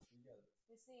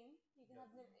Christine, you can have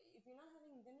dinner. If you're not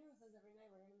having dinner with us every night,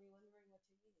 we're gonna be wondering what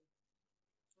you're eating.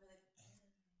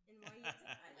 And why you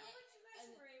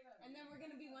and then we're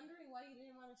gonna be wondering why you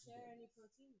didn't want to share any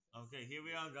protein. Okay, here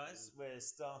we are, guys. We're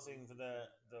starting for the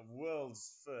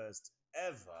world's first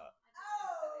ever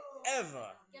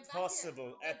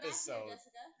possible episode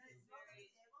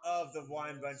of the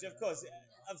Wine Bunch. Of course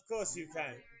you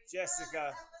can,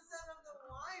 Jessica. Episode of the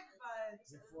Wine Bunch.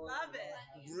 Love it.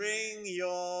 Bring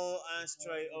your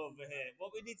ashtray over here.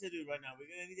 What we need to do right now, we're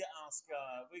gonna need to ask.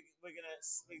 We're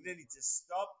gonna need to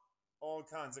stop all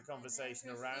kinds of conversation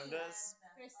around us.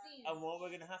 Christine, And what we're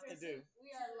gonna have to do.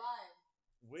 We are live.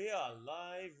 We are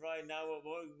live right now. What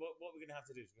we're gonna have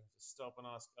to do is we're gonna have to stop and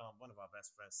ask one of our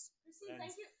best friends, Christine,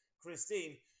 thank you.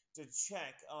 Christine, to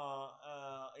check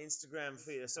our Instagram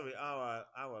feed. Sorry, our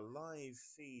live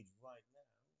feed right now.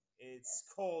 It's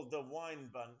called the Wine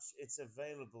Bunch. It's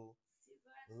available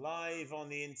live on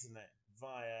the internet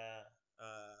via.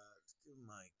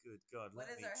 My good God! What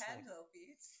is our handle,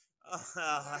 Pete?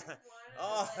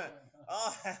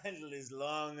 Our handle is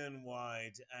long and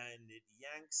wide, and it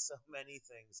yanks so many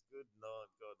things. Good Lord,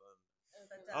 God.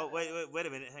 Oh, wait a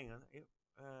minute. Hang on.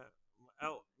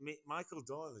 Michael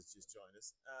Doyle has just joined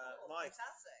us. Mike.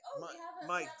 Fantastic.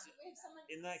 Mike.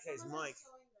 In that case, Mike,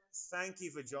 thank you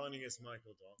for joining us,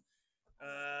 Michael Doyle.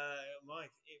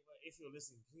 Mike, if you're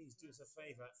listening, please do us a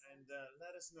favor and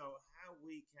let us know how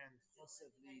we can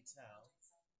possibly tell.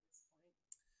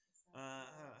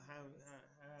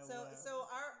 So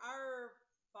our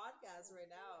podcast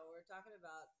right now, we're talking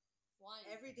about Wine.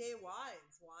 everyday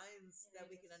wines that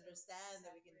we can understand,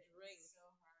 that we can drink,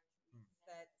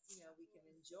 that we can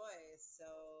enjoy. So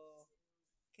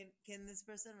can this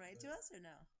person write to us or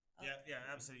no? Yeah,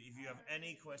 absolutely. If you have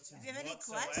any questions If you have any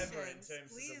whatsoever in questions,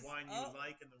 terms please. of the wine you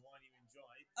like and the wine you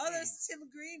enjoy, Oh, there's please. Tim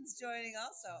Green's joining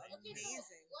also. Okay, Amazing.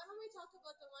 so why don't we talk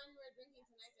about the wine we're drinking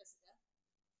tonight, Jessica?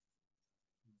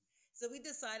 So we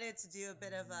decided to do a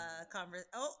bit of a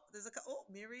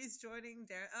Miri's joining.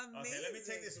 Amazing. Okay, let me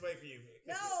take this away from you.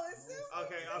 No, it's so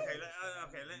Okay.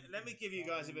 Let me give you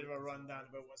guys a bit of a rundown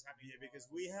about what's happening here, because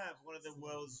we have one of the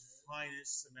world's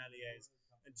finest sommeliers,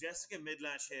 Jessica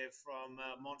Midlash here from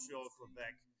Montreal,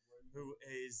 Quebec,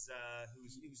 who's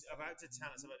about to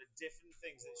tell us about the different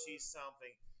things that she's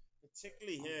sampling,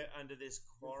 particularly here under this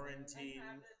quarantine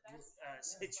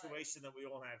situation that we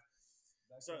all have.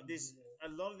 So a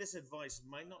lot of this advice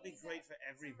might not be great for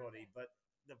everybody, but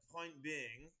the point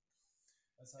being,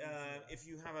 if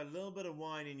you have a little bit of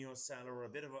wine in your cellar, or a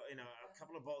bit of a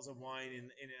couple of bottles of wine in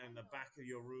the back of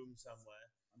your room somewhere,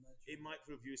 it might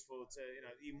prove useful to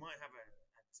you might have a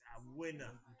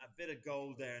winner, a bit of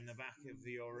gold there in the back of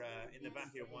your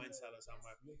wine cellar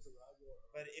somewhere.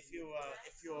 But if your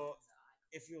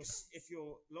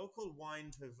local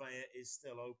wine purveyor is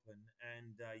still open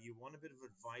and you want a bit of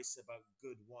advice about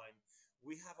good wine,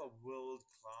 we have a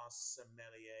world-class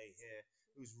sommelier here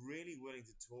who's really willing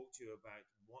to talk to you about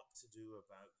what to do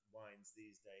about wines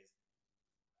these days.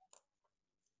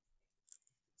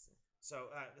 So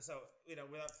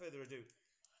without further ado,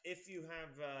 if you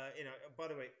have, by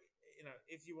the way,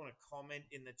 if you want to comment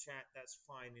in the chat, that's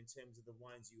fine in terms of the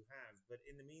wines you have. But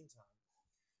in the meantime,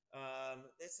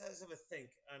 let's have a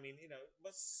think. I mean,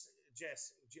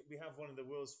 Jess? We have one of the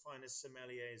world's finest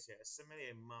sommeliers here, a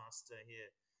sommelier master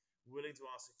here, willing to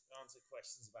answer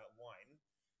questions about wine.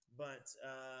 But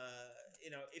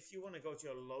if you want to go to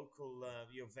your local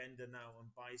your vendor now and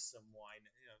buy some wine,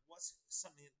 what's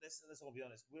something? Let's all be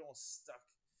honest. We're all stuck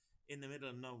in the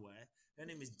middle of nowhere. Her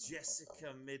name is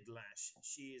Jessica Midlash.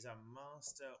 She is a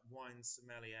master wine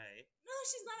sommelier. No,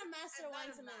 she's not a master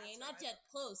wine sommelier. Not yet.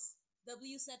 Close.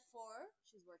 W said 4.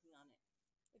 She's working on it.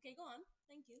 Okay, go on.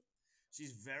 Thank you.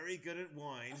 She's very good at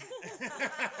wine.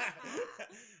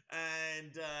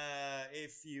 And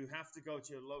if you have to go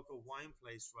to your local wine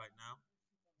place right now,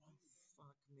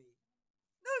 fuck me.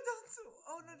 No,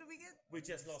 don't. Did we get? We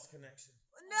just lost connection.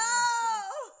 No.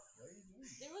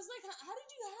 There was how did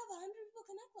you have 100 people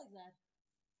connect like that?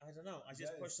 I don't know. I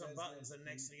just pushed some buttons, and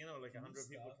next thing you know, 100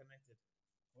 people connected.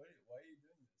 Why are you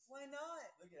doing this? Why not?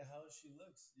 Look at how she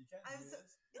looks. You can't do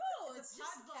this. No, it's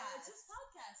just podcast. It's just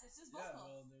podcast. It's just vocal. Yeah,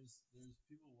 well, there's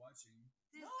people watching.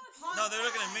 No, they're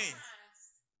looking at me.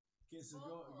 Okay, so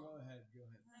go ahead.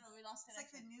 No, we lost It's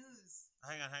like connection. the news.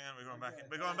 Hang on. We're going back in.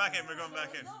 Okay. We're going back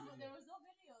in. There was no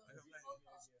video.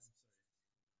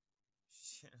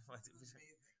 I'm sorry.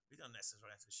 We don't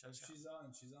necessarily have to shut up. She's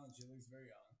on. She looks very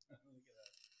on. Look at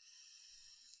that.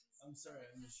 I'm sorry.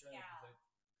 I'm just trying to protect.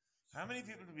 How many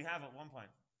people did we have at one point?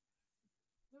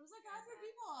 There was 100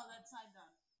 people on that side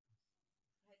done.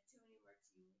 I had too many work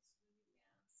to use.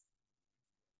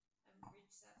 I've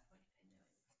reached that point. I know.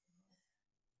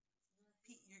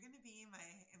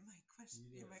 push.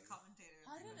 You're my commentator.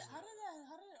 How did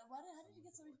you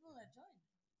get so many people that joined?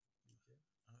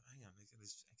 Hang on,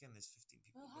 again, there's 15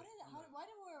 people. Well, why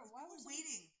were People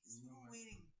waiting? People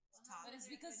waiting to talk. But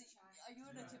it's because are you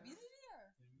in a community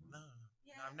or? No,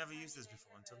 I've never used this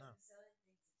before until now.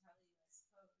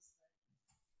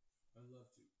 I'd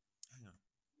love to. Hang on.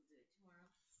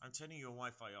 I'm turning your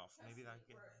Wi-Fi off. Maybe that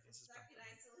gets us back.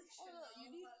 Oh, no,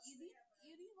 you need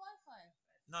Wi-Fi.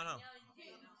 No.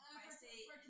 For